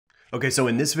Okay, so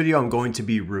in this video, I'm going to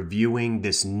be reviewing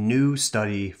this new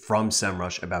study from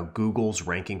Semrush about Google's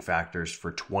ranking factors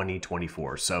for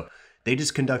 2024. So they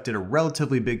just conducted a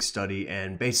relatively big study,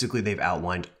 and basically they've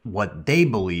outlined what they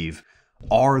believe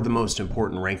are the most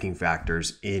important ranking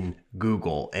factors in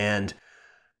Google. And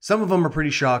some of them are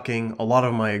pretty shocking. A lot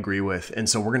of them I agree with. And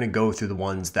so we're going to go through the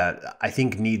ones that I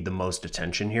think need the most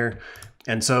attention here.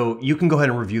 And so you can go ahead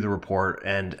and review the report,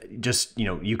 and just,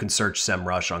 you can search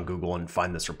Semrush on Google and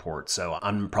find this report. So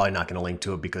I'm probably not going to link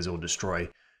to it because it will destroy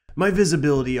my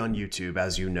visibility on YouTube,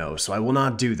 as you know. So I will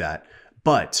not do that.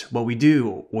 But what we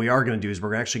are going to do is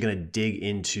we're actually going to dig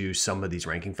into some of these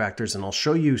ranking factors, and I'll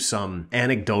show you some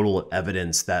anecdotal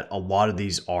evidence that a lot of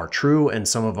these are true and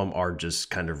some of them are just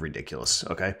kind of ridiculous.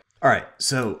 Okay. All right,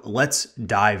 so let's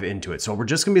dive into it. So we're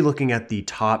just going to be looking at the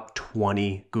top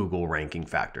 20 Google ranking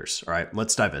factors. All right,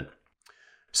 let's dive in.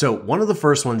 So one of the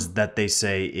first ones that they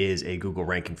say is a Google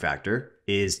ranking factor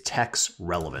is text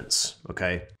relevance.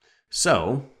 Okay,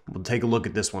 so we'll take a look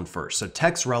at this one first. So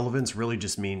text relevance really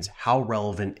just means how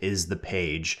relevant is the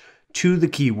page to the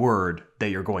keyword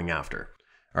that you're going after.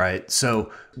 All right,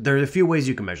 so there are a few ways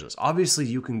you can measure this. Obviously,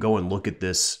 you can go and look at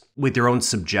this with your own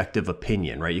subjective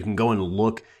opinion, right? You can go and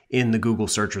look in the Google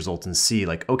search results and see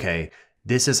like, okay,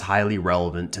 this is highly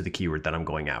relevant to the keyword that I'm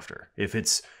going after. If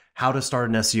it's how to start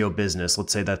an SEO business,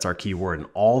 let's say that's our keyword, and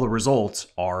all the results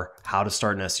are how to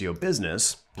start an SEO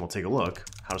business. We'll take a look,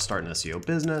 how to start an SEO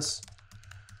business.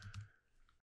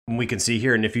 And we can see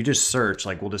here, and if you just search,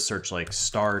 like we'll just search like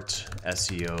start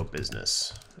SEO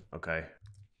business, okay?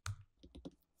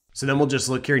 So then we'll just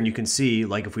look here and you can see,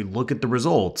 like if we look at the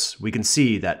results, we can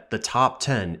see that the top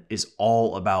 10 is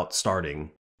all about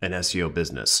starting an SEO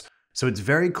business. So it's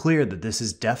very clear that this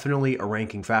is definitely a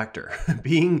ranking factor.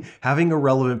 Having a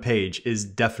relevant page is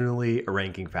definitely a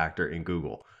ranking factor in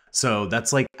Google. So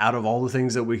that's like, out of all the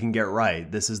things that we can get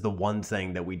right, this is the one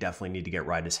thing that we definitely need to get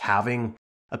right, is having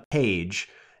a page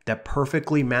that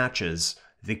perfectly matches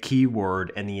the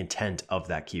keyword and the intent of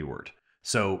that keyword.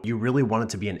 So you really want it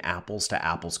to be an apples to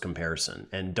apples comparison,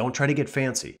 and don't try to get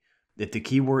fancy. If the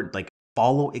keyword, like,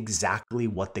 follow exactly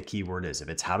what the keyword is. If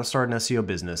it's how to start an SEO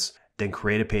business, then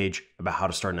create a page about how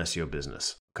to start an SEO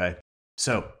business. Okay.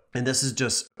 So, and this is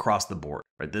just across the board,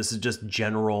 right? This is just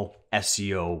general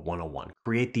SEO 101.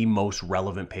 Create the most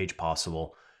relevant page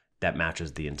possible that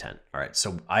matches the intent. All right.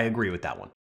 So I agree with that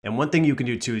one. And one thing you can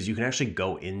do too is you can actually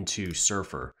go into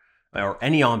Surfer or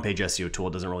any on-page SEO tool.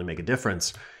 It doesn't really make a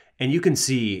difference. And you can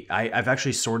see, I've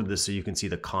actually sorted this so you can see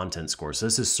the content score. So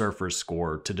this is Surfer's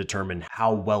score to determine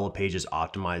how well a page is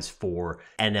optimized for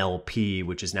NLP,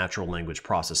 which is natural language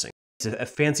processing. It's a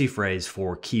fancy phrase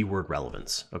for keyword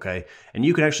relevance, okay? And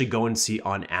you can actually go and see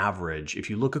on average,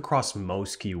 if you look across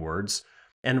most keywords,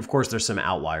 and of course there's some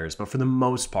outliers, but for the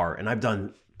most part, and I've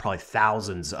done probably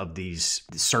thousands of these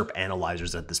SERP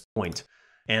analyzers at this point,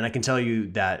 and I can tell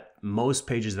you that most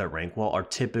pages that rank well are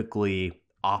typically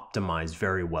optimized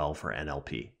very well for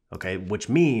NLP, okay? Which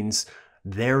means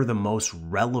they're the most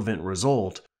relevant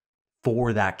result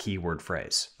for that keyword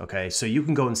phrase, okay? So you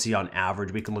can go and see on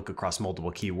average, we can look across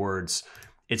multiple keywords.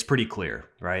 It's pretty clear,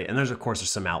 right? And there's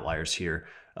some outliers here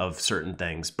of certain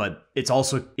things, but it's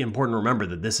also important to remember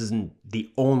that this isn't the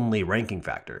only ranking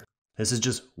factor. This is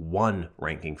just one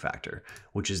ranking factor,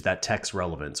 which is that text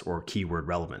relevance or keyword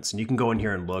relevance. And you can go in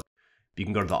here and look, you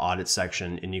can go to the audit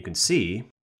section and you can see,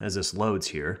 as this loads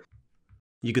here,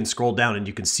 you can scroll down and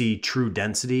you can see true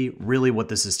density. Really what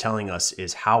this is telling us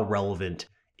is how relevant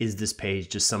is this page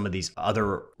to some of these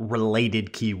other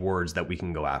related keywords that we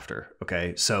can go after,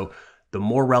 okay? So the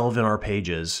more relevant our page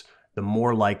is, the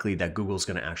more likely that Google's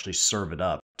gonna actually serve it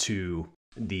up to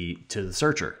the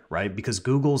searcher, right? Because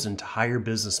Google's entire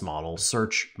business model,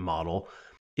 search model,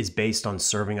 is based on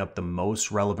serving up the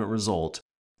most relevant result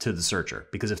to the searcher.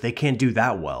 Because if they can't do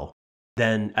that well,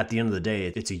 then at the end of the day,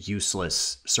 it's a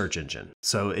useless search engine.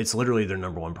 So it's literally their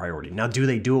number one priority. Now, do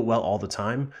they do it well all the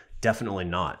time? Definitely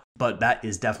not. But that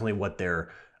is definitely what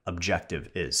their objective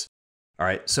is. All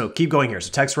right, so keep going here.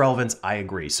 So text relevance, I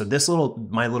agree. So this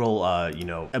my little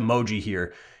emoji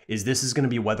here this is going to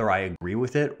be whether I agree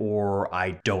with it or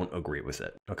I don't agree with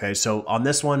it. Okay, so on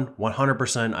this one,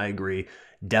 100% I agree.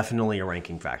 Definitely a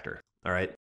ranking factor. All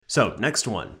right, so next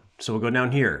one. So we'll go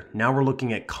down here. Now we're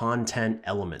looking at content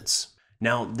elements.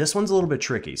 Now, this one's a little bit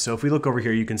tricky. So if we look over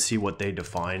here, you can see what they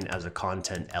define as a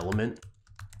content element.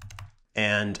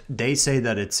 And they say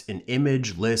that it's an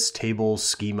image, list, table,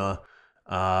 schema.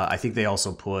 I think they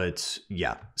also put,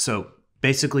 so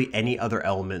basically any other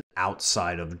element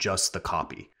outside of just the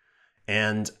copy.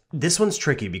 And this one's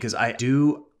tricky because I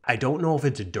don't know if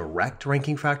it's a direct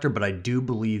ranking factor, but I do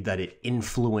believe that it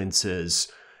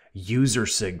influences user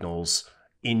signals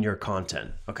in your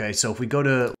content. Okay, so if we go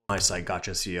to my site,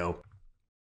 Gotcha SEO,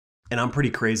 and I'm pretty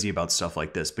crazy about stuff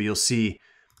like this, but you'll see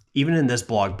even in this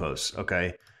blog post,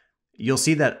 okay, you'll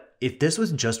see that if this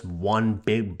was just one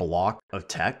big block of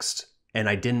text and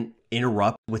I didn't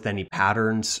interrupt with any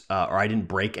patterns or I didn't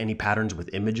break any patterns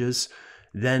with images,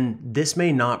 then this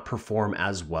may not perform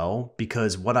as well,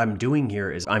 because what I'm doing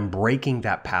here is I'm breaking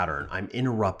that pattern. I'm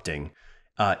interrupting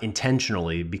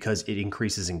intentionally because it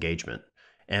increases engagement.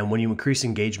 And when you increase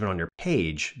engagement on your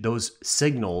page, those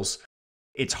signals,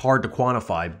 it's hard to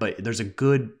quantify, but there's a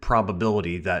good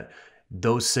probability that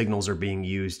those signals are being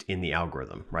used in the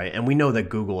algorithm, right? And we know that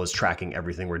Google is tracking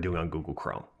everything we're doing on Google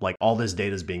Chrome. Like, all this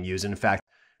data is being used. And in fact,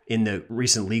 in the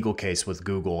recent legal case with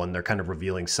Google, and they're kind of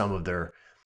revealing some of their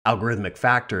algorithmic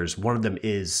factors, one of them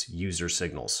is user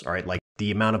signals, all right? Like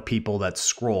the amount of people that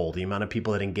scroll, the amount of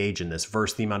people that engage in this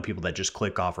versus the amount of people that just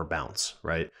click off or bounce,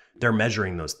 right? They're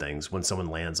measuring those things when someone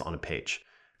lands on a page.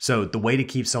 So the way to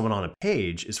keep someone on a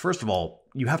page is, first of all,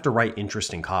 you have to write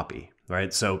interesting copy,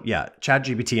 right? So yeah,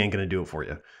 ChatGPT ain't going to do it for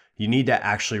you. You need to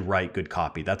actually write good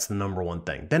copy. That's the number one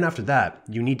thing. Then after that,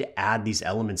 you need to add these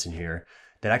elements in here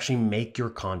that actually make your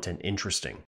content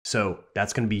interesting. So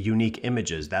that's going to be unique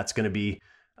images. That's going to be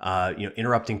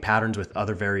interrupting patterns with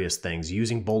other various things,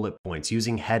 using bullet points,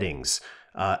 using headings.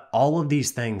 All of these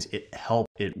things,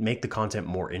 it make the content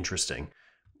more interesting.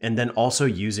 And then also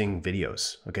using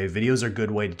videos. Okay, videos are a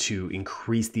good way to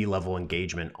increase the level of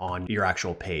engagement on your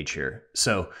actual page here.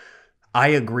 So I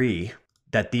agree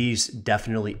that these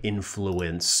definitely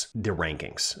influence the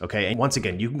rankings. Okay, and once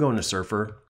again, you can go into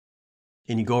Surfer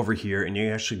and you go over here and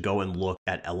you actually go and look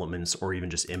at elements or even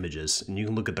just images, and you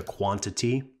can look at the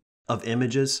quantity of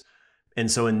images. And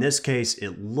so in this case,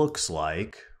 it looks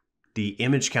like the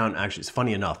image count, actually, it's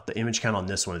funny enough, the image count on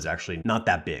this one is actually not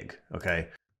that big. Okay.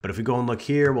 But if we go and look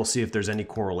here, we'll see if there's any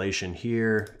correlation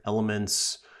here,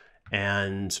 elements,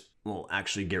 and we'll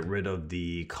actually get rid of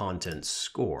the content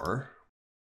score.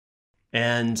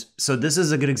 And so this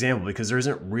is a good example because there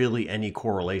isn't really any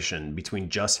correlation between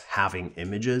just having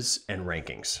images and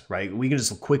rankings, right? We can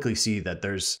just quickly see that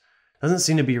doesn't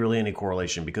seem to be really any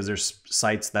correlation, because there's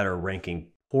sites that are ranking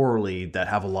poorly that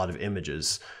have a lot of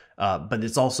images. But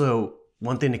it's also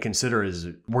one thing to consider is,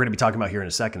 we're going to be talking about here in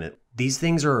a second, these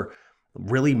things are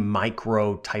really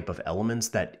micro type of elements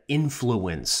that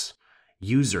influence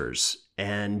users,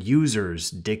 and users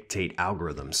dictate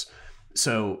algorithms.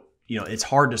 So, it's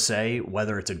hard to say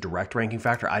whether it's a direct ranking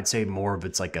factor. I'd say more of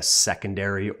it's like a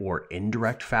secondary or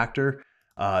indirect factor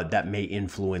that may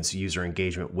influence user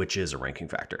engagement, which is a ranking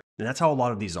factor. And that's how a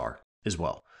lot of these are as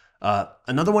well.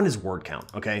 Another one is word count.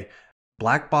 Okay.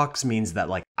 Black box means that,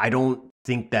 like, I don't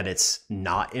think that it's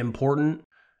not important.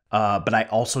 But I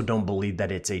also don't believe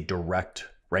that it's a direct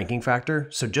ranking factor.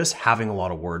 So just having a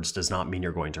lot of words does not mean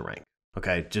you're going to rank.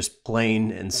 Okay, just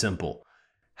plain and simple.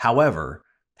 However,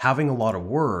 having a lot of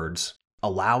words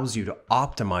allows you to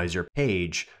optimize your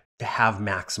page to have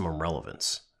maximum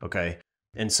relevance. Okay,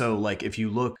 and so like if you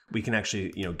look, we can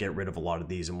actually get rid of a lot of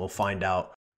these, and we'll find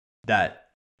out that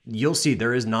you'll see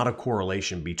there is not a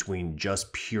correlation between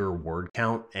just pure word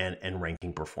count and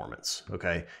ranking performance,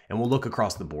 okay? And we'll look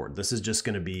across the board. This is just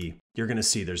going to be, you're going to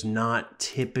see there's not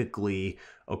typically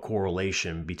a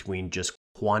correlation between just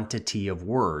quantity of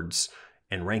words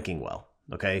and ranking well,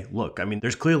 okay? Look, I mean,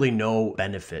 there's clearly no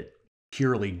benefit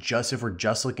purely just if we're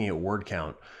just looking at word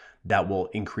count that will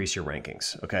increase your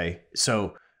rankings, okay?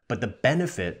 So, but the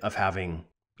benefit of having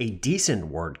a decent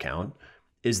word count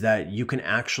is that you can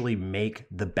actually make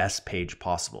the best page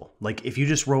possible. Like if you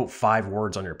just wrote 5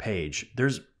 words on your page,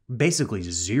 there's basically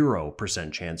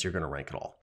 0% chance you're going to rank at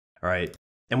all. All right.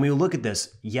 And when you look at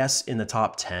this, yes, in the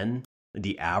top 10,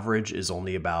 the average is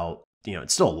only about,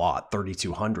 it's still a lot,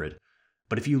 3,200.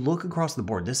 But if you look across the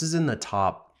board, this is in the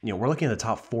top, we're looking at the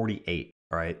top 48,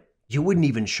 all right? You wouldn't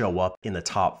even show up in the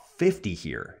top 50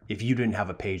 here if you didn't have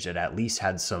a page that at least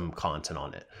had some content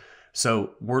on it.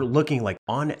 So we're looking like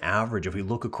on average, if we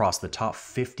look across the top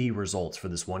 50 results for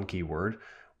this one keyword,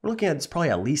 we're looking at it's probably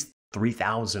at least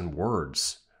 3,000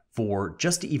 words for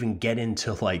just to even get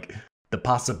into like the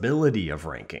possibility of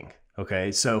ranking.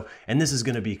 Okay, so, and this is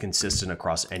going to be consistent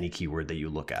across any keyword that you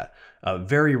look at.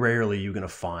 Very rarely you're going to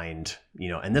find,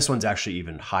 and this one's actually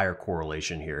even higher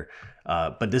correlation here.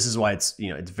 But this is why it's,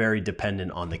 it's very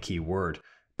dependent on the keyword.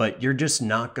 But you're just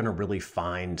not going to really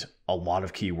find a lot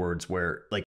of keywords where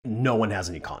like no one has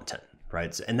any content,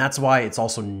 right? And that's why it's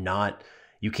also not,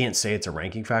 you can't say it's a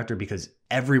ranking factor because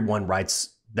everyone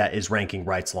that is ranking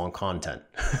writes long content.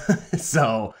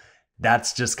 So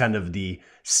that's just kind of the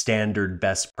standard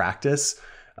best practice.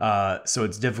 So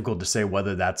it's difficult to say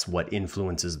whether that's what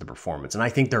influences the performance. And I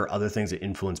think there are other things that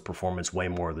influence performance way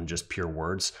more than just pure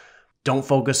words. Don't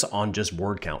focus on just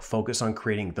word count. Focus on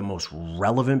creating the most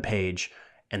relevant page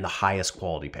and the highest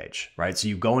quality page, right? So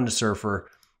you go into Surfer,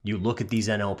 you look at these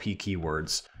NLP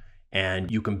keywords,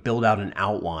 and you can build out an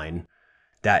outline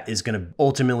that is going to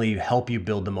ultimately help you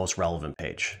build the most relevant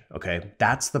page. Okay.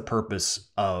 That's the purpose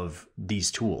of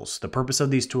these tools. The purpose of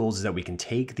these tools is that we can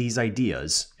take these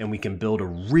ideas and we can build a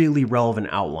really relevant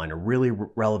outline, a really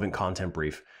relevant content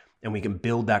brief, and we can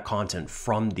build that content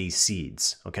from these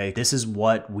seeds. Okay. This is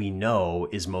what we know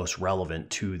is most relevant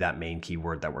to that main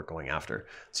keyword that we're going after.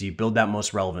 So you build that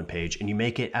most relevant page and you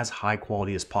make it as high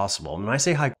quality as possible. And when I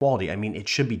say high quality, I mean, it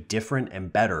should be different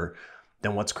and better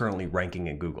than what's currently ranking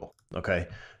in Google. Okay.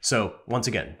 So once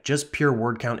again, just pure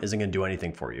word count isn't going to do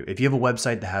anything for you. If you have a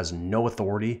website that has no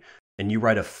authority and you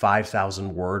write a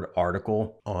 5,000 word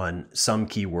article on some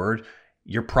keyword,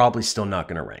 you're probably still not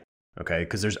going to rank. Okay.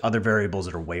 Because there's other variables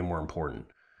that are way more important.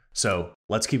 So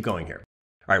let's keep going here.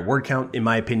 All right. Word count, in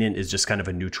my opinion, is just kind of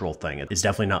a neutral thing. It's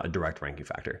definitely not a direct ranking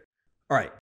factor. All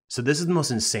right. So this is the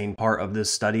most insane part of this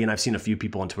study. And I've seen a few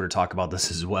people on Twitter talk about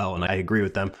this as well. And I agree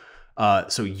with them.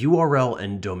 So URL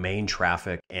and domain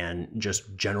traffic and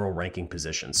just general ranking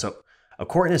position. So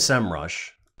according to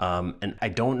Semrush, and I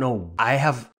don't know,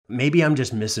 maybe I'm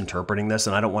just misinterpreting this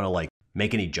and I don't want to like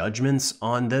make any judgments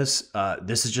on this.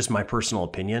 This is just my personal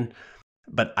opinion,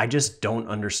 but I just don't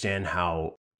understand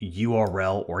how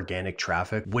URL organic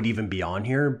traffic would even be on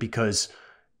here because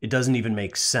it doesn't even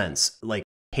make sense. Like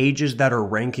pages that are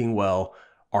ranking well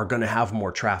are going to have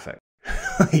more traffic.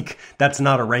 Like that's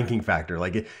not a ranking factor.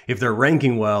 Like if they're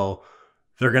ranking well,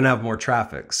 they're going to have more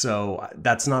traffic. So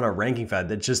that's not a ranking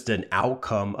factor. That's just an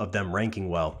outcome of them ranking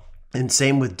well. And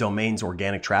same with domains,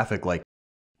 organic traffic, like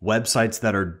websites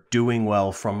that are doing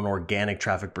well from an organic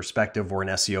traffic perspective or an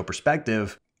SEO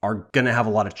perspective are going to have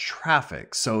a lot of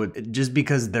traffic. So just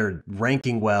because they're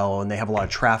ranking well and they have a lot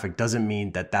of traffic doesn't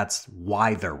mean that that's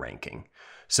why they're ranking.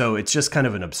 So it's just kind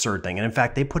of an absurd thing. And in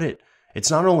fact, they put it,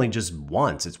 it's not only just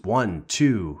once, it's 1,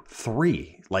 2,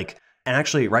 3, like, and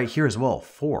actually right here as well,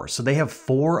 4. So they have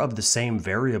 4 of the same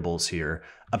variables here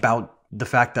about the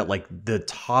fact that like the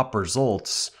top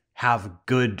results have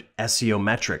good SEO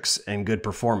metrics and good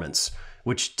performance,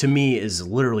 which to me is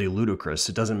literally ludicrous.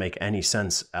 It doesn't make any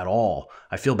sense at all.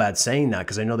 I feel bad saying that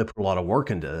because I know they put a lot of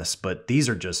work into this, but these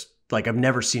are just like, I've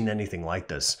never seen anything like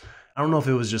this. I don't know if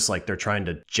it was just like they're trying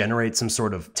to generate some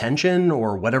sort of tension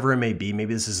or whatever it may be.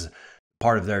 Maybe this is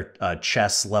part of their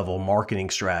chess level marketing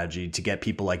strategy to get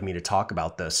people like me to talk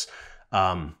about this.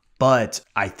 But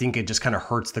I think it just kind of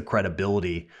hurts the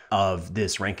credibility of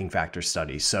this ranking factor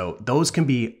study. So those can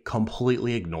be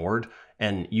completely ignored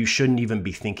and you shouldn't even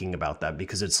be thinking about that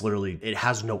because it's literally, it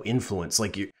has no influence.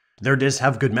 Like they're just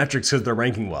have good metrics because they're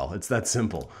ranking well. It's that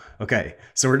simple. Okay.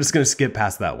 So we're just going to skip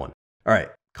past that one. All right.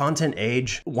 Content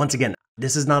age. Once again,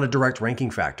 this is not a direct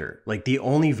ranking factor. Like the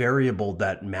only variable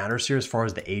that matters here as far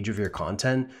as the age of your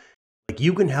content, like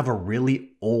you can have a really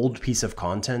old piece of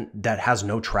content that has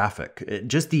no traffic.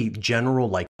 Just the general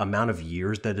like amount of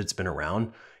years that it's been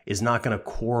around is not going to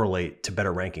correlate to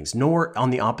better rankings, nor on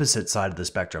the opposite side of the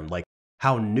spectrum. Like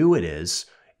how new it is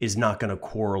not going to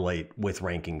correlate with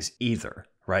rankings either,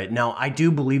 right? Now, I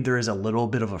do believe there is a little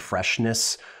bit of a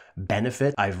freshness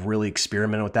benefit. I've really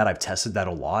experimented with that. I've tested that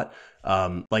a lot.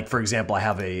 Like for example, I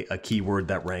have a keyword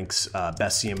that ranks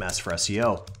best CMS for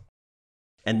SEO.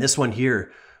 And this one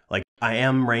here, like I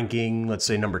am ranking, let's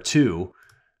say number 2.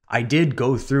 I did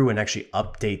go through and actually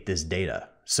update this data.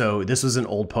 So this was an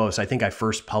old post. I think I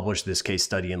first published this case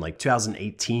study in like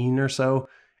 2018 or so.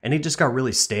 And it just got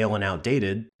really stale and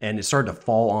outdated and it started to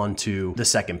fall onto the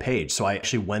second page. So I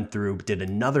actually went through, did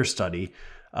another study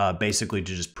basically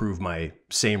to just prove my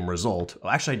same result.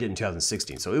 Well, actually, I did in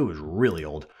 2016, so it was really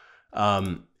old.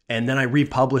 And then I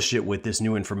republished it with this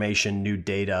new information, new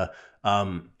data,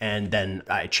 and then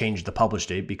I changed the publish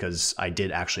date because I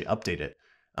did actually update it.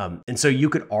 And so you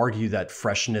could argue that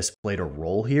freshness played a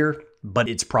role here, but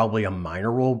it's probably a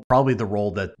minor role. Probably the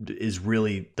role that is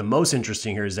really the most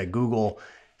interesting here is that Google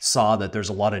saw that there's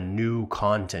a lot of new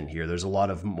content here. There's a lot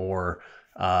of more,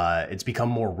 it's become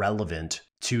more relevant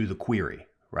to the query.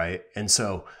 Right. And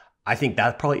so I think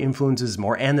that probably influences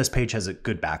more. And this page has a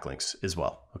good backlinks as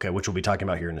well. Okay. Which we'll be talking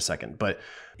about here in a second. But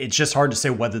it's just hard to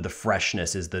say whether the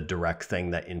freshness is the direct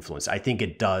thing that influences. I think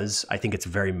it does. I think it's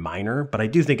very minor, but I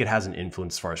do think it has an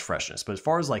influence as far as freshness. But as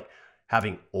far as like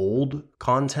having old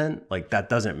content, like that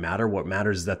doesn't matter. What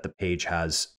matters is that the page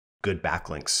has good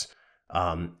backlinks.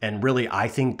 And really, I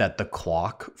think that the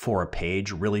clock for a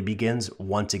page really begins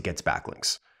once it gets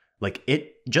backlinks. Like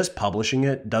just publishing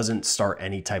it doesn't start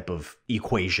any type of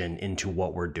equation into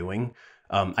what we're doing.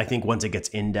 I think once it gets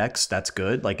indexed, that's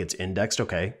good. Like it's indexed,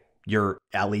 okay. You're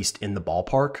at least in the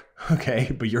ballpark,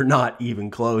 okay, but you're not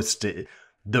even close to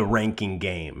the ranking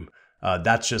game.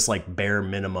 That's just like bare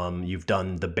minimum. You've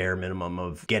done the bare minimum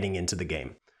of getting into the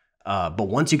game. But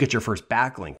once you get your first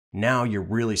backlink, now you're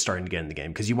really starting to get in the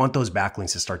game because you want those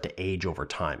backlinks to start to age over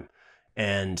time.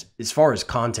 And as far as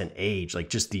content age, like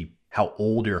just how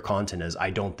old your content is,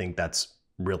 I don't think that's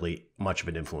really much of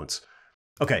an influence.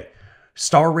 Okay,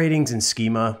 star ratings and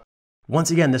schema. Once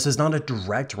again, this is not a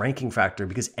direct ranking factor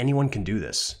because anyone can do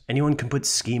this. Anyone can put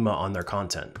schema on their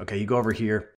content. Okay, you go over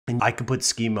here and I could put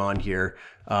schema on here.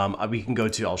 We can go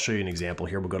to, I'll show you an example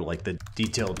here. We'll go to like the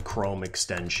detailed Chrome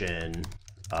extension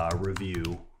review.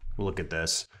 We'll look at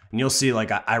this and you'll see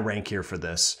like I rank here for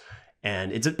this.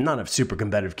 And it's not a super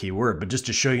competitive keyword, but just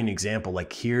to show you an example,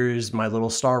 like here's my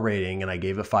little star rating and I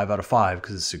gave it 5 out of 5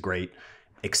 because it's a great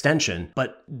extension,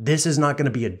 but this is not going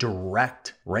to be a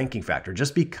direct ranking factor.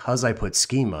 Just because I put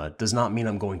schema does not mean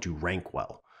I'm going to rank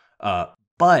well.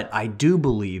 But I do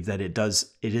believe that it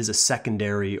is a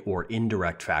secondary or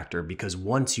indirect factor because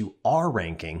once you are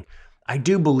ranking, I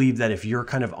do believe that if you're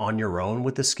kind of on your own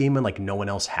with the schema, like no one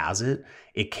else has it,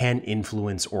 it can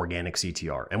influence organic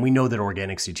CTR. And we know that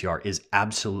organic CTR is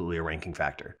absolutely a ranking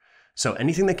factor. So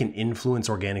anything that can influence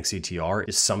organic CTR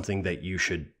is something that you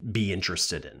should be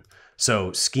interested in.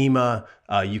 So schema,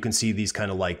 you can see these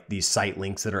kind of like these site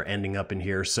links that are ending up in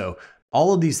here. So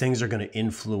all of these things are going to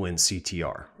influence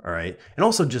CTR, all right? And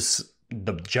also just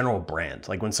the general brand.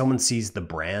 Like when someone sees the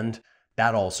brand,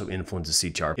 that also influences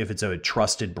CTR. If it's a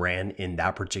trusted brand in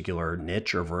that particular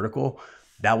niche or vertical,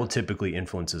 that will typically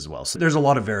influence as well. So there's a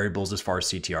lot of variables as far as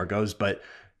CTR goes, but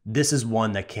this is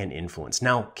one that can influence.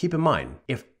 Now, keep in mind,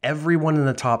 if everyone in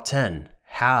the top 10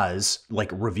 has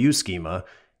like review schema,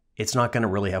 it's not going to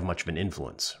really have much of an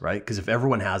influence, right? Because if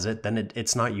everyone has it, then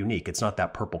it's not unique. It's not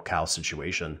that purple cow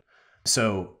situation.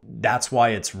 So that's why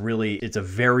it's a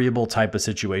variable type of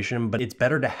situation, but it's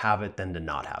better to have it than to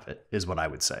not have it, is what I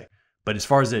would say. But as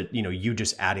far as you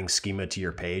just adding schema to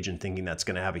your page and thinking that's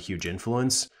going to have a huge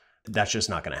influence, that's just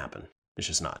not going to happen. It's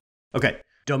just not. Okay,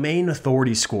 domain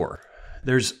authority score.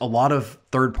 There's a lot of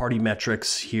third-party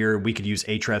metrics here. We could use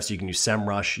Ahrefs, you can use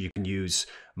Semrush, you can use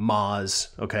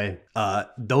Moz, okay?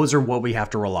 Those are what we have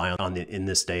to rely on in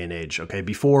this day and age, okay?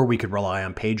 Before, we could rely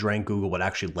on PageRank. Google would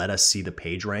actually let us see the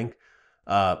PageRank,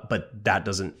 but that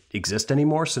doesn't exist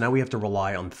anymore. So now we have to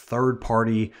rely on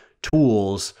third-party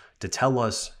tools to tell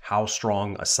us how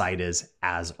strong a site is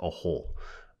as a whole.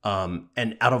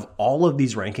 And out of all of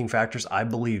these ranking factors, I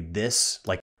believe this,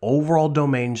 like overall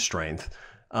domain strength,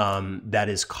 that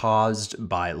is caused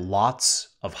by lots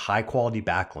of high quality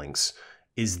backlinks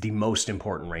is the most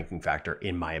important ranking factor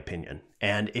in my opinion.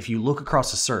 And if you look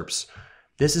across the SERPs,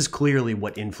 this is clearly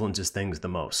what influences things the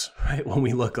most, right? When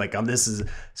we look like, this is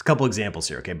a couple examples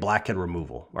here, okay? Blackhead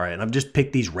removal, all right? And I've just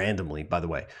picked these randomly, by the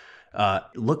way.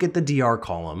 Look at the DR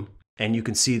column and you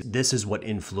can see this is what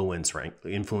influences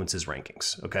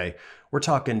rankings, okay? We're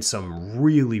talking some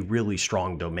really, really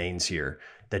strong domains here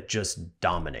that just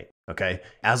dominate, okay?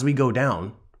 As we go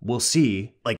down, we'll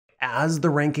see, like, as the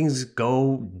rankings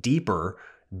go deeper,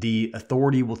 the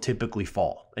authority will typically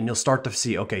fall. And you'll start to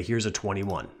see, okay, here's a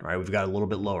 21, right? We've got a little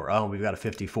bit lower. Oh, we've got a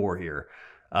 54 here.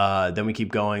 Then we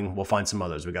keep going, we'll find some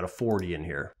others. We got a 40 in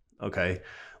here, okay?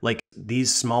 Like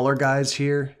these smaller guys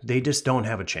here, they just don't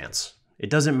have a chance. It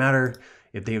doesn't matter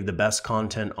if they have the best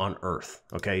content on earth,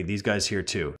 okay? These guys here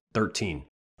too, 13.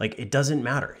 Like it doesn't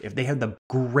matter. If they have the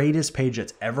greatest page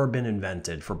that's ever been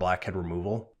invented for blackhead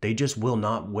removal, they just will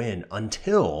not win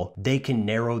until they can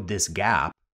narrow this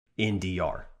gap in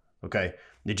DR, okay?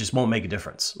 It just won't make a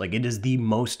difference. Like it is the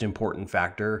most important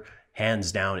factor,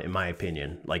 hands down, in my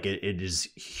opinion. Like it is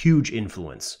huge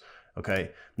influence.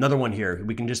 Okay, another one here,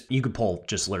 you could pull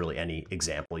just literally any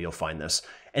example, you'll find this.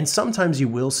 And sometimes you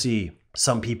will see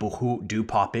some people who do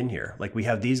pop in here. Like we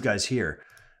have these guys here,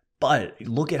 but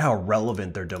look at how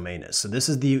relevant their domain is. So this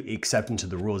is the exception to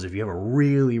the rules. If you have a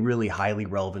really, really highly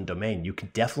relevant domain, you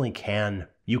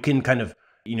can kind of,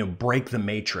 break the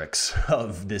matrix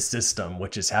of this system,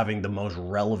 which is having the most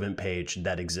relevant page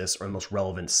that exists or the most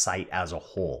relevant site as a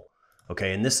whole.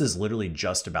 Okay, and this is literally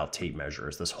just about tape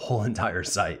measures, this whole entire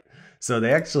site. So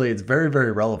it's very,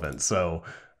 very relevant. So,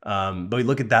 but we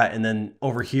look at that, and then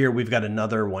over here, we've got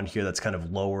another one here that's kind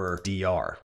of lower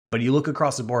DR. But you look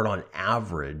across the board on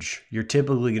average, you're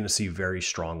typically going to see very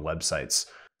strong websites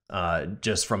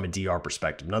just from a DR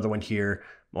perspective. Another one here,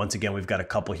 once again, we've got a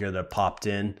couple here that popped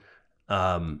in,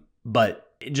 but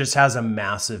it just has a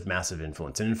massive, massive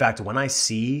influence. And in fact, when I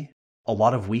see a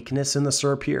lot of weakness in the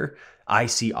SERP here, I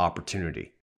see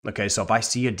opportunity. Okay, so if I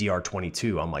see a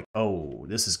DR22, I'm like, oh,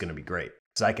 this is going to be great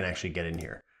because I can actually get in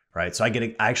here, right? So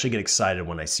I actually get excited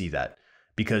when I see that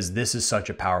because this is such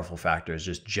a powerful factor as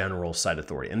just general site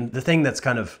authority. And the thing that's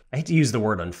kind of, I hate to use the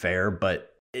word unfair,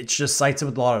 but it's just sites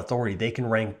with a lot of authority, they can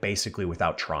rank basically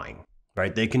without trying,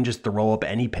 right? They can just throw up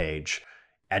any page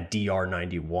at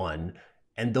DR91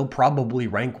 and they'll probably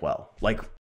rank well. Like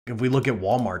if we look at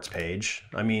Walmart's page,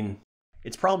 I mean,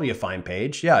 it's probably a fine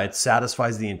page. Yeah, it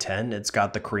satisfies the intent. It's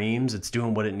got the creams. It's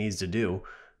doing what it needs to do.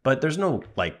 But there's no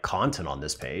like content on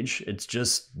this page. It's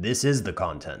just, this is the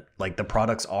content. Like the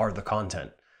products are the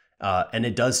content. And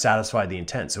it does satisfy the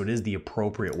intent. So it is the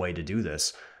appropriate way to do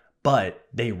this. But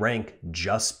they rank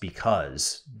just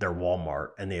because they're Walmart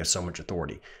and they have so much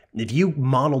authority. If you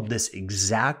modeled this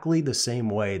exactly the same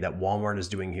way that Walmart is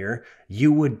doing here,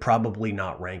 you would probably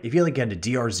not rank. If you like had a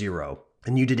DR0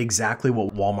 and you did exactly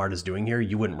what Walmart is doing here,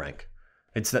 you wouldn't rank.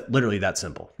 It's literally that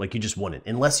simple. Like you just wouldn't.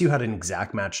 Unless you had an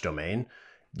exact match domain,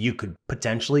 you could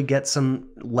potentially get some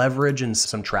leverage and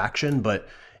some traction. But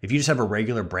if you just have a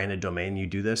regular branded domain, you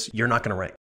do this, you're not going to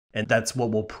rank. And that's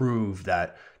what will prove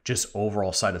that just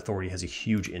overall site authority has a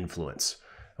huge influence.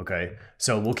 Okay,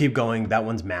 so we'll keep going. That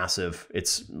one's massive.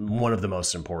 It's one of the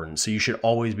most important. So you should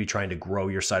always be trying to grow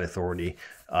your site authority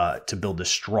to build the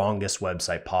strongest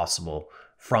website possible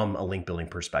from a link building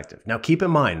perspective. Now, keep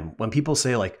in mind, when people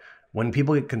say like, when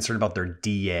people get concerned about their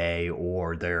DA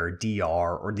or their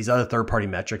DR or these other third-party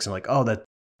metrics and like, oh,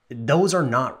 those are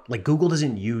not, like Google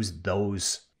doesn't use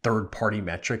those third-party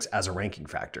metrics as a ranking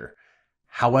factor.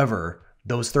 However,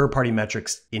 those third-party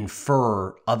metrics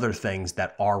infer other things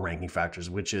that are ranking factors,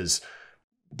 which is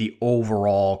the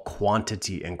overall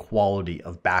quantity and quality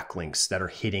of backlinks that are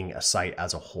hitting a site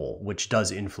as a whole, which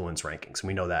does influence rankings.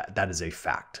 We know that that is a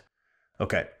fact.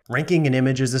 Okay, ranking in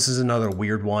images, this is another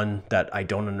weird one that I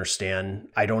don't understand.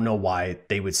 I don't know why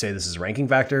they would say this is a ranking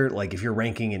factor. Like if you're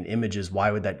ranking in images, why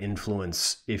would that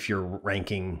influence if you're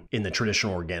ranking in the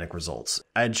traditional organic results?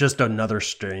 It's just another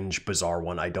strange, bizarre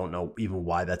one. I don't know even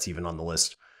why that's even on the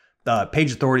list.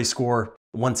 Page authority score,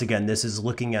 once again, this is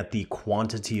looking at the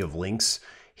quantity of links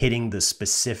hitting the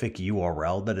specific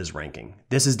URL that is ranking.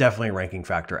 This is definitely a ranking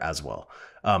factor as well.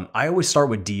 I always start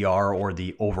with DR or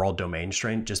the overall domain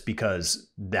strength just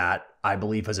because that I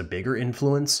believe has a bigger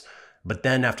influence. But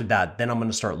then after that, then I'm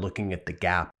going to start looking at the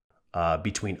gap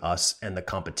between us and the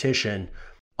competition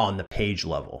on the page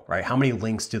level, right? How many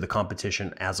links do the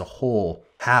competition as a whole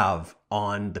have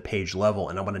on the page level?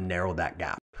 And I'm going to narrow that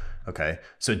gap. Okay,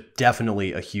 so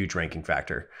definitely a huge ranking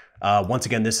factor. Once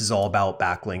again, this is all about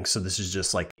backlinks. So this is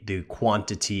just like the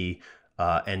quantity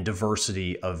and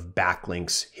diversity of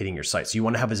backlinks hitting your site. So you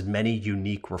want to have as many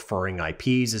unique referring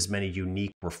IPs, as many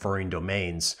unique referring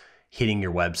domains hitting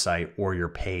your website or your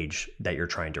page that you're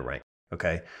trying to rank.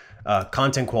 Okay,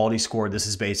 content quality score. This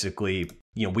is basically,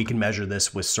 we can measure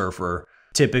this with Surfer.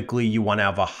 Typically, you want to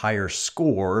have a higher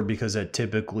score because it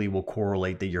typically will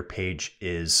correlate that your page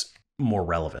is more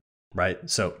relevant, right?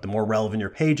 So the more relevant your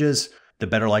page is, the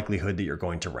better likelihood that you're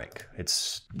going to rank.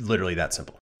 It's literally that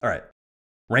simple. All right.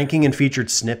 Ranking and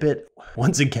featured snippet.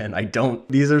 Once again,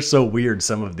 these are so weird.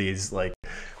 Some of these, like,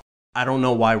 I don't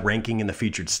know why ranking in the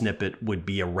featured snippet would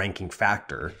be a ranking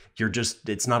factor.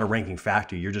 It's not a ranking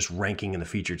factor. You're just ranking in the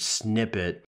featured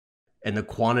snippet, and the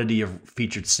quantity of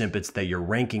featured snippets that you're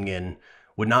ranking in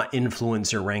would not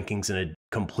influence your rankings in a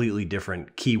completely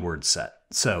different keyword set.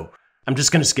 So I'm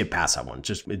just going to skip past that one.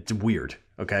 It's weird.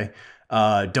 Okay.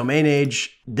 Domain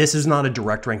age. This is not a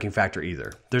direct ranking factor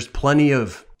either. There's plenty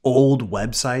of old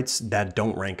websites that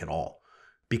don't rank at all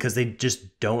because they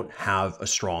just don't have a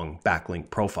strong backlink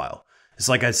profile. It's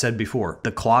like I said before,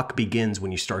 the clock begins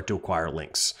when you start to acquire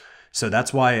links. So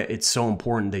that's why it's so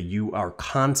important that you are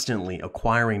constantly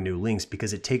acquiring new links,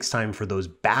 because it takes time for those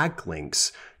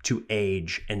backlinks to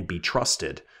age and be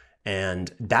trusted.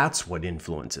 And that's what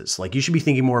influences. Like, you should be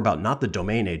thinking more about not the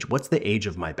domain age. What's the age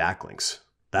of my backlinks?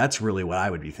 That's really what I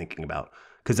would be thinking about,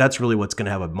 because that's really what's going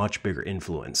to have a much bigger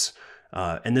influence.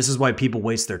 And this is why people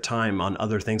waste their time on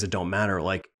other things that don't matter.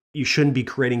 Like, you shouldn't be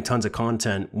creating tons of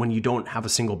content when you don't have a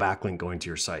single backlink going to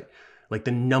your site. Like,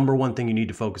 the number one thing you need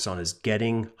to focus on is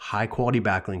getting high quality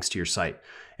backlinks to your site.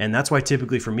 And that's why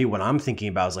typically for me, what I'm thinking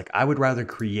about is like, I would rather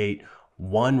create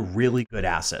one really good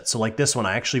asset. So like this one,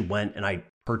 I actually went and I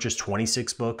purchased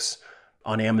 26 books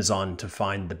on Amazon to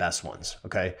find the best ones.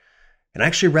 Okay. And I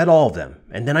actually read all of them,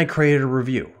 and then I created a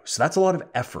review. So that's a lot of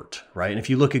effort, right? And if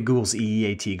you look at Google's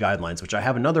EEAT guidelines, which I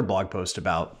have another blog post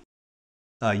about,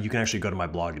 you can actually go to my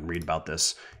blog and read about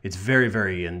this. It's very,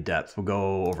 very in depth. We'll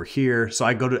go over here. So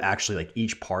I go to actually like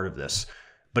each part of this.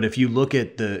 But if you look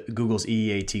at the Google's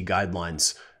EEAT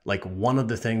guidelines, like one of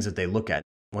the things that they look at,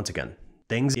 once again,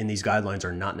 things in these guidelines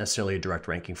are not necessarily a direct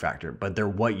ranking factor, but they're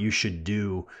what you should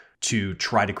do to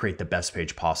try to create the best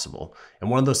page possible. And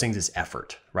one of those things is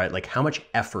effort, right? Like how much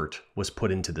effort was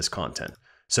put into this content.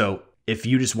 So if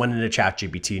you just went into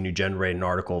ChatGPT and you generated an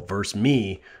article versus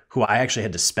me, who I actually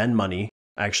had to spend money,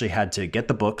 I actually had to get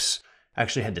the books, I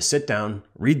actually had to sit down,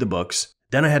 read the books,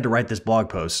 then I had to write this blog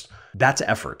post. That's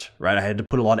effort, right? I had to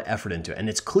put a lot of effort into it. And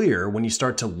it's clear when you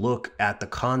start to look at the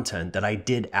content that I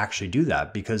did actually do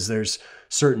that, because there's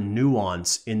certain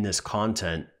nuance in this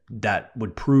content that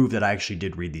would prove that I actually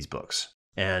did read these books.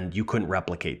 And you couldn't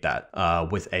replicate that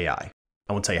with AI.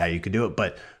 I won't tell you how you could do it,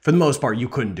 but for the most part, you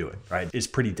couldn't do it, right? It's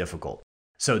pretty difficult.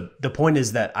 So the point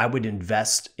is that I would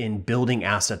invest in building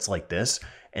assets like this.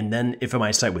 And then if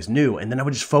my site was new, and then I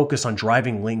would just focus on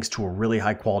driving links to a really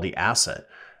high quality asset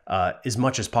as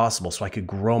much as possible so I could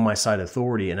grow my site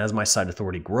authority. And as my site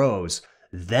authority grows,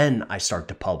 then I start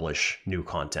to publish new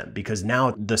content, because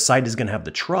now the site is going to have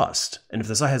the trust. And if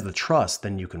the site has the trust,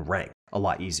 then you can rank a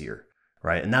lot easier,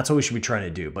 right? And that's what we should be trying to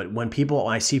do. But when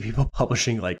I see people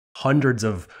publishing like hundreds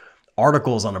of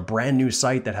articles on a brand new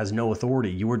site that has no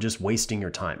authority, you are just wasting your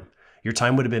time. Your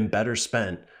time would have been better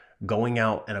spent going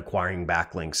out and acquiring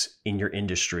backlinks in your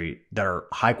industry that are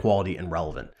high quality and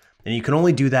relevant. And you can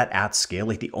only do that at scale,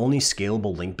 like the only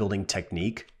scalable link building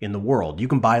technique in the world. You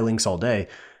can buy links all day,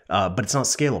 but it's not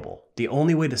scalable. The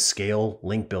only way to scale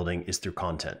link building is through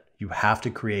content. You have to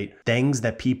create things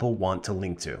that people want to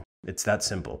link to. It's that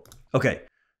simple. Okay,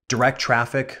 direct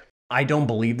traffic. I don't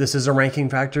believe this is a ranking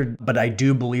factor, but I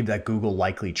do believe that Google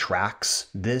likely tracks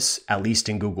this, at least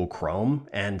in Google Chrome.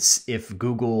 And if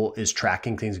Google is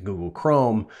tracking things in Google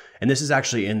Chrome, and this is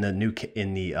actually in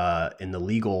the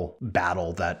legal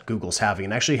battle that Google's having,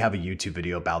 and I actually have a YouTube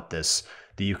video about this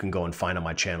that you can go and find on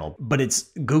my channel. But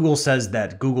Google says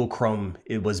that Google Chrome,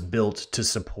 it was built to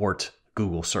support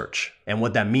Google search. And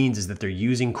what that means is that they're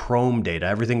using Chrome data,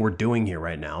 everything we're doing here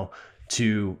right now,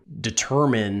 to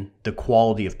determine the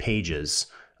quality of pages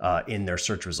in their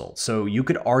search results. So you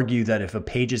could argue that if a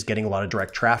page is getting a lot of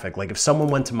direct traffic, like if someone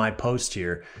went to my post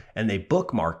here and they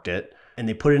bookmarked it and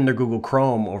they put it in their Google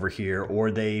Chrome over here,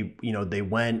 or they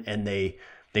went and they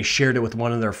shared it with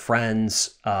one of their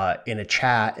friends in a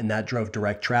chat, and that drove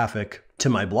direct traffic to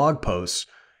my blog posts.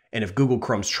 And if Google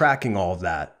Chrome's tracking all of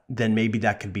that, then maybe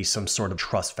that could be some sort of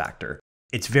trust factor.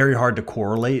 It's very hard to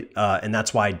correlate, and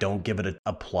that's why I don't give it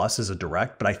a plus as a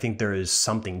direct, but I think there is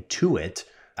something to it.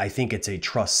 I think it's a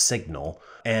trust signal.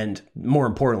 And more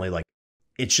importantly, like,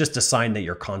 it's just a sign that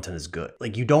your content is good.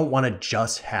 Like, you don't want to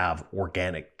just have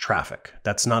organic traffic.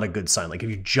 That's not a good sign. Like, if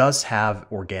you just have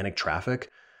organic traffic,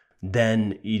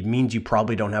 then it means you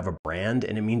probably don't have a brand,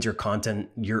 and it means your content,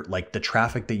 the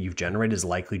traffic that you've generated has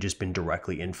likely just been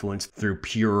directly influenced through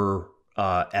pure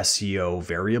SEO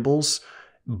variables.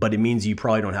 But it means you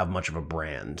probably don't have much of a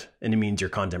brand, and it means your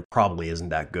content probably isn't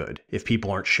that good if people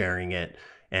aren't sharing it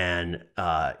and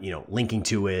linking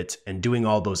to it and doing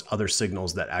all those other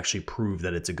signals that actually prove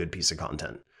that it's a good piece of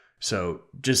content. So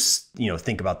just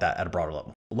think about that at a broader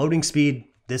level. Loading speed.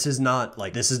 This is not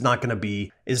going to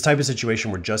be. It's a type of situation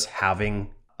where just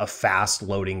having a fast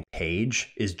loading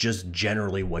page is just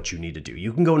generally what you need to do.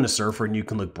 You can go into Surfer and you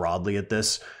can look broadly at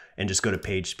this and just go to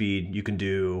page speed. You can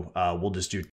do, we'll just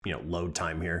do, load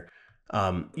time here.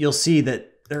 You'll see that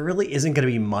there really isn't going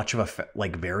to be much of a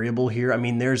variable here. I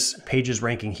mean, there's pages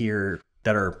ranking here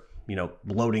that are,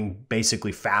 loading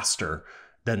basically faster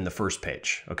than the first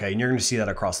page. Okay. And you're going to see that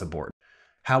across the board.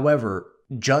 However,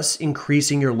 just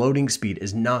increasing your loading speed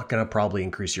is not going to probably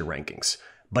increase your rankings,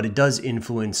 but it does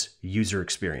influence user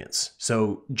experience.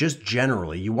 So just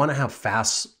generally, you want to have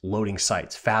fast loading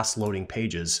sites, fast loading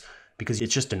pages, because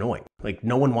it's just annoying. Like,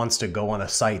 no one wants to go on a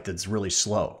site that's really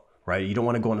slow, right? You don't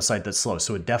want to go on a site that's slow.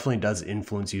 So it definitely does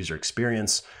influence user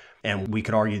experience. And we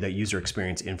could argue that user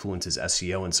experience influences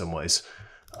SEO in some ways.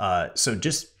 So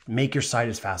just make your site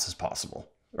as fast as possible,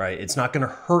 right? It's not going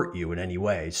to hurt you in any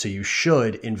way. So you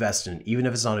should invest in it, even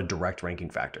if it's not a direct ranking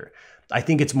factor. I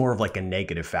think it's more of like a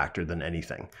negative factor than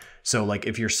anything. So like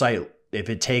if your site, if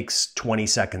it takes 20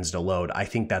 seconds to load, I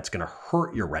think that's going to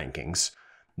hurt your rankings.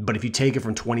 But if you take it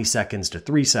from 20 seconds to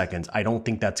 3 seconds, I don't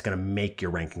think that's going to make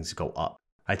your rankings go up.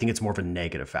 I think it's more of a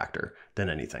negative factor than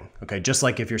anything. Okay. Just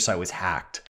like if your site was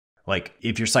hacked, like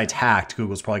if your site's hacked,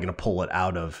 Google's probably going to pull it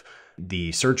out of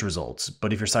the search results.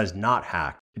 But if your site is not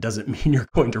hacked, it doesn't mean you're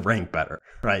going to rank better,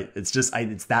 right? It's just,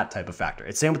 it's that type of factor.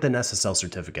 It's same with an SSL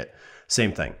certificate.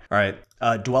 Same thing. All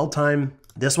right. Dwell time.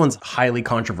 This one's highly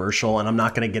controversial, and I'm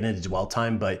not going to get into dwell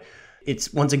time, but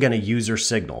it's once again a user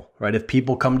signal, right? If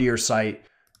people come to your site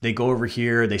They go over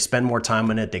here, they spend more time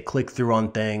on it, they click through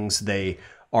on things, they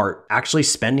are actually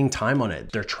spending time on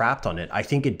it, they're trapped on it. I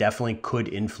think it definitely could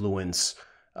influence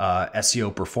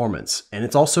SEO performance. And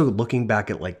it's also looking back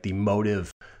at like the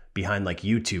motive behind like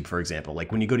YouTube, for example.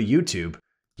 Like when you go to YouTube,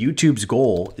 YouTube's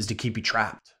goal is to keep you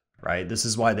trapped, right? This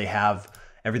is why they have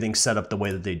everything set up the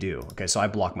way that they do. Okay, so I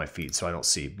block my feed so I don't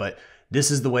see, but this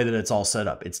is the way that it's all set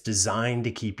up. It's designed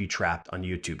to keep you trapped on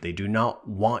YouTube. They do not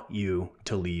want you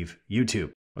to leave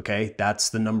YouTube. Okay, that's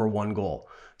the number one goal.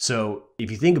 So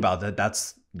if you think about that,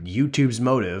 that's YouTube's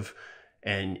motive,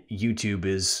 and YouTube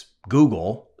is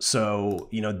Google. So,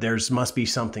 you know, there's must be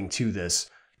something to this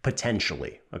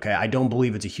potentially. Okay, I don't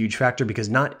believe it's a huge factor because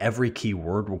not every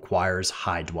keyword requires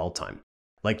high dwell time.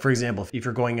 Like, for example, if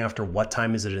you're going after what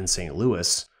time is it in St.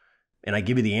 Louis, and I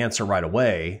give you the answer right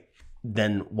away,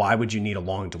 then why would you need a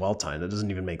long dwell time? That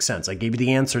doesn't even make sense. I gave you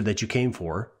the answer that you came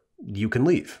for. You can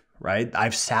leave, right?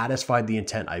 I've satisfied the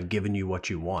intent. I've given you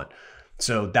what you want.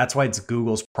 So that's why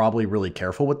Google's probably really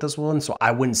careful with this one. So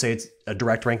I wouldn't say it's a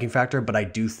direct ranking factor, but I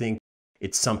do think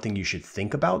it's something you should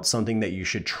think about, something that you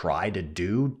should try to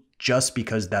do, just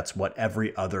because that's what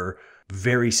every other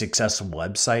very successful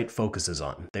website focuses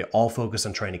on. They all focus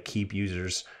on trying to keep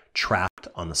users trapped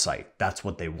on the site. That's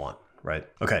what they want, right?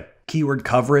 Okay, keyword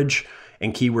coverage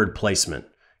and keyword placement.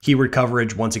 Keyword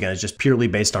coverage, once again, is just purely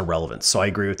based on relevance. So I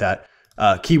agree with that.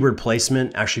 Keyword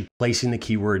placement, actually placing the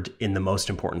keyword in the most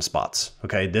important spots.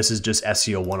 Okay, this is just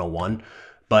SEO 101,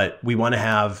 but we want to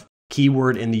have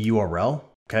keyword in the URL.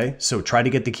 Okay, so try to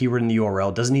get the keyword in the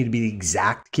URL. Doesn't need to be the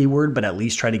exact keyword, but at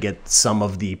least try to get some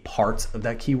of the parts of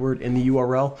that keyword in the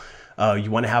URL.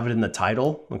 You want to have it in the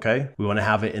title, okay? We want to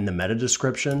have it in the meta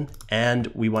description, and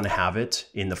we want to have it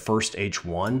in the first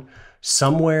H1,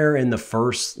 somewhere in the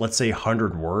first, let's say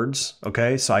 100 words,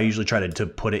 okay? So I usually try to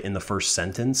put it in the first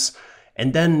sentence,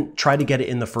 and then try to get it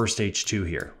in the first H2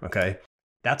 here, okay?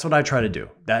 That's what I try to do.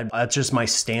 That's just my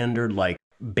standard, like,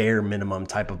 bare minimum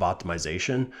type of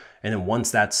optimization. And then once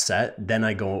that's set, then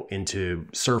I go into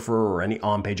Surfer or any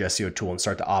on-page SEO tool and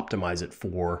start to optimize it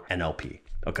for NLP,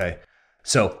 okay?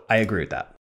 So I agree with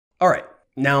that. All right,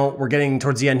 now we're getting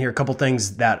towards the end here. A couple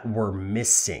things that we're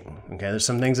missing, okay? There's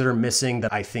some things that are missing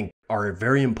that I think are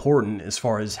very important as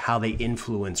far as how they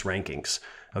influence rankings,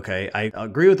 okay? I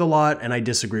agree with a lot and I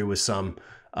disagree with some,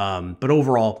 but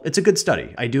overall, it's a good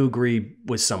study. I do agree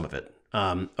with some of it.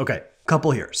 Okay,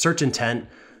 couple here. Search intent.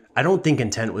 I don't think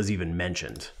intent was even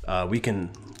mentioned.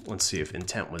 Let's see if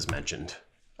intent was mentioned.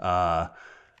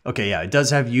 Okay, yeah, it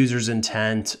does have users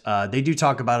intent. They do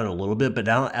talk about it a little bit, but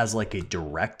not as like a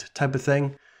direct type of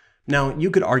thing. Now,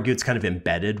 you could argue it's kind of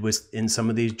embedded within some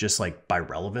of these just like by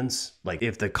relevance. Like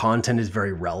if the content is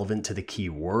very relevant to the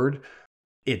keyword,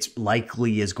 it's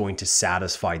likely is going to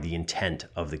satisfy the intent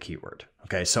of the keyword.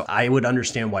 Okay, so I would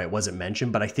understand why it wasn't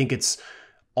mentioned, but I think it's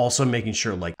also making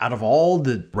sure like out of all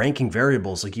the ranking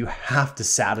variables, like you have to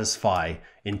satisfy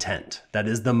intent. That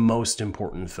is the most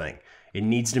important thing. It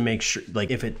needs to make sure,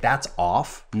 like if that's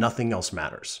off, nothing else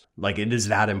matters. Like it is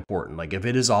that important. Like if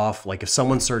it is off, like if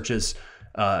someone searches,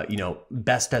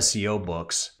 best SEO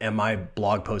books and my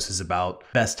blog post is about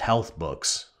best health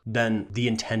books, then the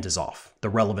intent is off. The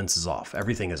relevance is off.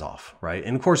 Everything is off, right?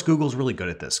 And of course, Google's really good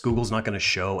at this. Google's not going to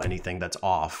show anything that's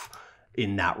off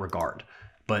in that regard.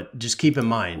 But just keep in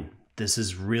mind, this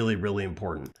is really, really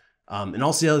important. And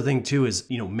also the other thing too is,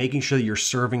 making sure that you're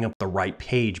serving up the right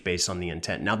page based on the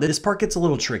intent. Now this part gets a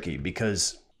little tricky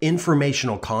because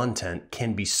informational content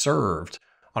can be served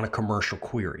on a commercial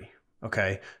query.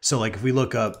 Okay. So like if we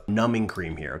look up numbing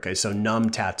cream here, okay. So numb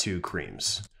tattoo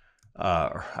creams,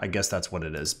 I guess that's what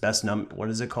it is. Best what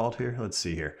is it called here? Let's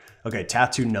see here. Okay.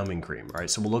 Tattoo numbing cream. All right.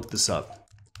 So we'll look this up.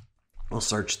 We'll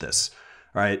search this.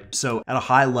 All right, so at a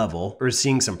high level, we're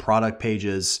seeing some product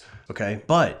pages, okay?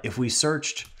 But if we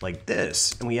searched like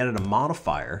this and we added a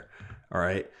modifier, all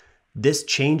right, this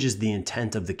changes the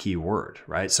intent of the keyword,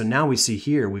 right? So now we see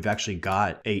here, we've actually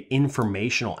got a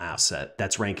informational asset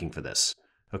that's ranking for this,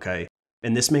 okay?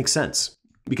 And this makes sense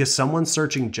because someone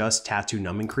searching just tattoo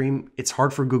numbing cream, it's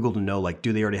hard for Google to know, like,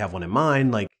 do they already have one in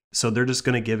mind? Like, so they're just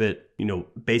gonna give it,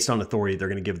 based on authority, they're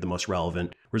gonna give the most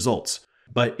relevant results.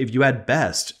 But if you add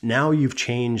best, now you've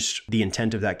changed the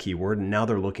intent of that keyword. And now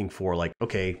they're looking for like,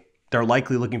 okay, they're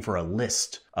likely looking for a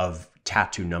list of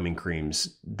tattoo numbing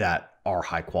creams that are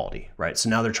high quality, right? So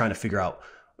now they're trying to figure out,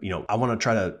 I want to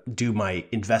try to do my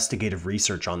investigative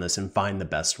research on this and find the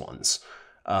best ones.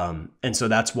 And so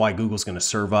that's why Google's going to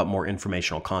serve up more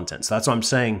informational content. So that's what I'm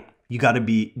saying. You got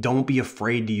to don't be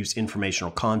afraid to use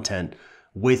informational content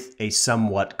with a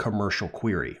somewhat commercial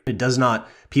query. It does not,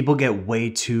 people get way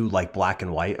too like black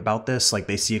and white about this. Like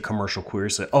they see a commercial query,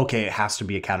 so okay, it has to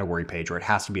be a category page or it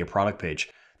has to be a product page.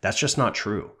 That's just not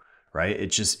true, right?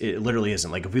 It literally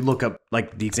isn't. Like if we look up,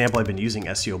 like the example I've been using,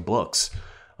 SEO books,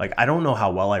 like I don't know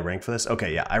how well I rank for this.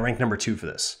 Okay, yeah, I rank number 2 for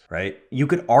this, right? You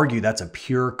could argue that's a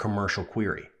pure commercial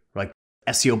query, like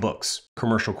SEO books,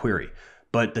 commercial query.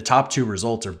 But the top 2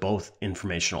 results are both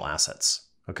informational assets,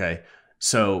 okay?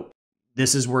 So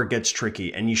this is where it gets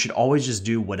tricky, and you should always just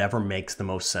do whatever makes the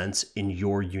most sense in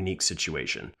your unique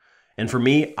situation. And for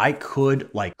me, I could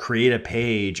like create a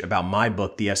page about my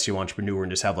book, The SEO Entrepreneur,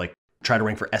 and just have like try to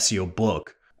rank for SEO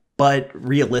book. But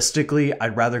realistically,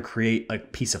 I'd rather create a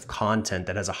piece of content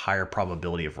that has a higher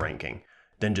probability of ranking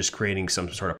than just creating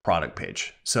some sort of product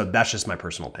page. So that's just my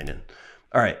personal opinion.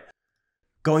 All right.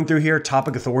 Going through here,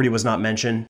 topic authority was not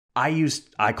mentioned.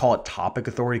 I call it topic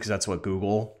authority because that's what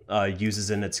Google uses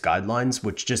in its guidelines,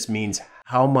 which just means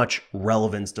how much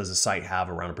relevance does a site have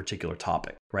around a particular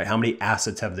topic, right? How many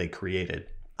assets have they created?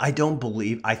 I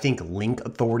think link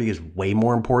authority is way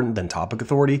more important than topic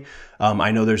authority.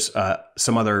 I know there's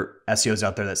some other SEOs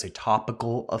out there that say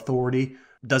topical authority.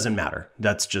 Doesn't matter.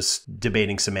 That's just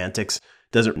debating semantics.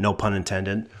 No pun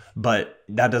intended, but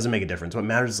that doesn't make a difference. What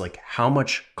matters is like how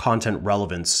much content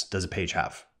relevance does a page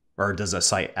have, or does a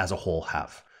site as a whole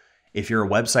have? If you're a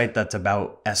website that's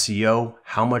about SEO,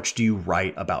 how much do you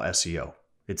write about SEO?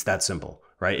 It's that simple,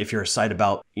 right? If you're a site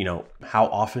about, how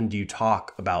often do you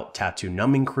talk about tattoo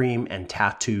numbing cream and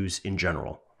tattoos in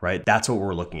general, right? That's what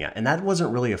we're looking at. And that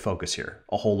wasn't really a focus here,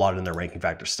 a whole lot in their ranking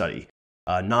factor study,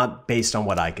 not based on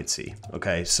what I could see.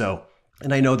 Okay. So,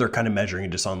 and I know they're kind of measuring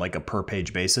it just on like a per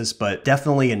page basis, but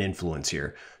definitely an influence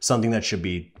here, something that should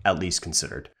be at least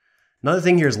considered. Another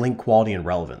thing here is link quality and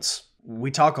relevance.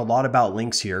 We talk a lot about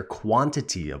links here,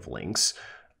 quantity of links,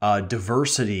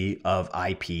 diversity of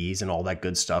IPs and all that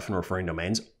good stuff and referring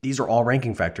domains. These are all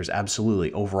ranking factors,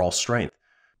 absolutely, overall strength.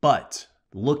 But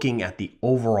looking at the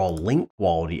overall link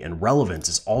quality and relevance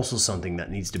is also something that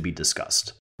needs to be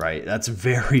discussed, right? That's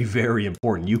very, very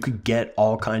important. You could get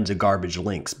all kinds of garbage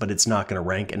links, but it's not going to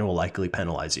rank and it will likely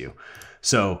penalize you.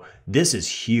 So this is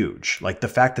huge. Like the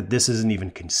fact that this isn't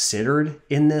even considered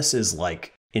in this is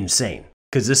like insane,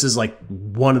 because this is like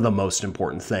one of the most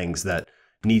important things that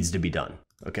needs to be done.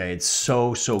 Okay. It's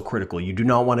so critical. You do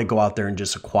not want to go out there and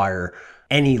just acquire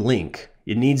any link.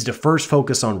 It needs to first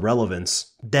focus on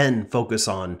relevance, then focus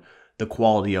on the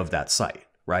quality of that site,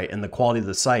 right? And the quality of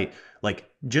the site, like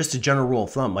just a general rule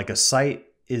of thumb, like a site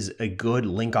is a good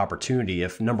link opportunity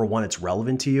if number 1, it's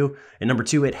relevant to you, and number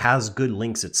 2, it has good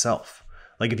links itself.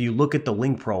 Like if you look at the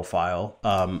link profile,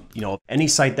 any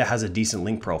site that has a decent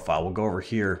link profile, we'll go over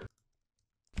here,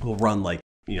 we'll run like,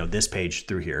 this page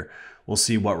through here. We'll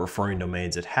see what referring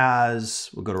domains it has.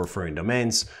 We'll go to referring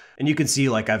domains, and you can see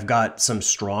like I've got some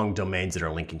strong domains that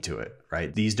are linking to it,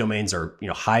 right? These domains are,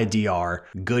 high DR,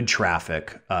 good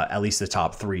traffic, at least the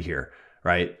top 3 here,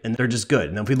 right? And they're just good.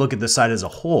 And if we look at the site as a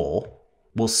whole,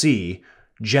 we'll see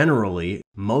generally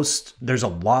there's a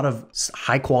lot of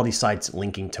high quality sites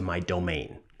linking to my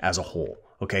domain as a whole.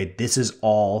 Okay. This is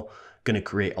all going to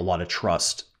create a lot of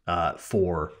trust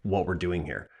for what we're doing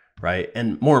here. Right.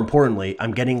 And more importantly,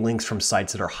 I'm getting links from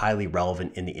sites that are highly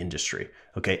relevant in the industry.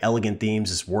 Okay. Elegant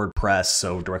Themes is WordPress,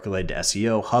 so directly related to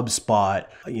SEO. HubSpot,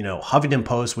 Huffington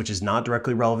Post, which is not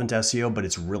directly relevant to SEO, but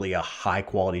it's really a high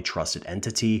quality trusted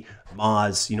entity.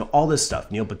 Moz, all this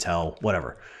stuff, Neil Patel,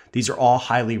 whatever. These are all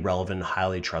highly relevant,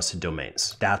 highly trusted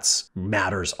domains. That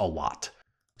matters a lot.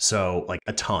 So like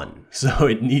a ton. So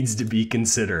it needs to be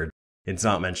considered. It's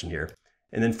not mentioned here.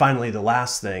 And then finally, the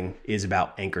last thing is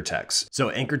about anchor text.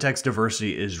 So anchor text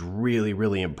diversity is really,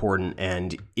 really important.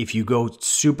 And if you go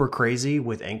super crazy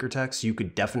with anchor text, you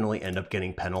could definitely end up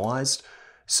getting penalized.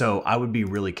 So I would be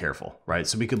really careful, right?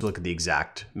 So we could look at the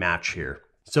exact match here.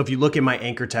 So if you look at my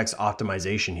anchor text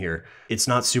optimization here, it's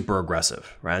not super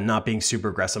aggressive, right? I'm not being super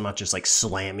aggressive. I'm not just like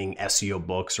slamming SEO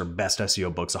books or best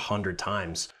SEO books 100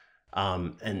 times.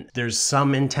 And there's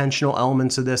some intentional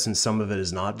elements of this and some of it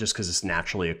is not, just because this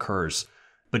naturally occurs.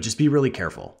 But just be really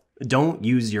careful. Don't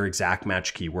use your exact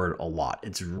match keyword a lot.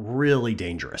 It's really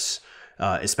dangerous,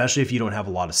 especially if you don't have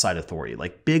a lot of site authority.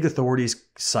 Like big authorities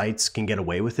sites can get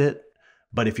away with it.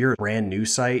 But if you're a brand new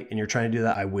site and you're trying to do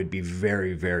that, I would be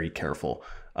very, very careful.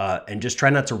 And just try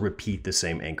not to repeat the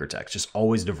same anchor text. Just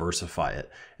always diversify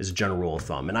it as a general rule of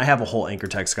thumb. And I have a whole anchor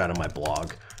text guide on my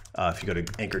blog. If you go to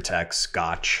anchor text,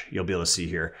 Gotch, you'll be able to see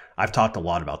here. I've talked a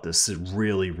lot about this. It's a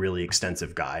really, really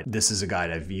extensive guide. This is a guide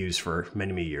I've used for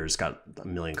many, many years. Got a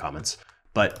million comments.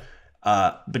 But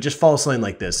just follow something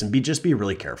like this and just be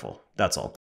really careful. That's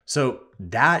all. So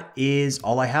that is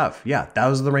all I have. Yeah, that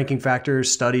was the ranking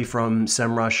factors study from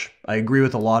Semrush. I agree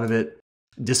with a lot of it,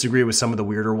 disagree with some of the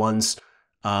weirder ones.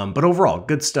 But overall,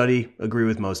 good study, agree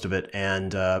with most of it,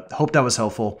 and hope that was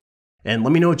helpful. And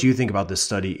let me know what you think about this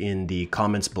study in the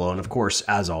comments below. And of course,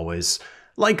 as always,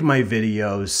 like my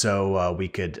videos so we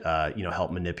could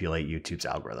help manipulate YouTube's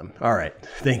algorithm. All right,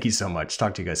 thank you so much.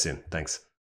 Talk to you guys soon. Thanks.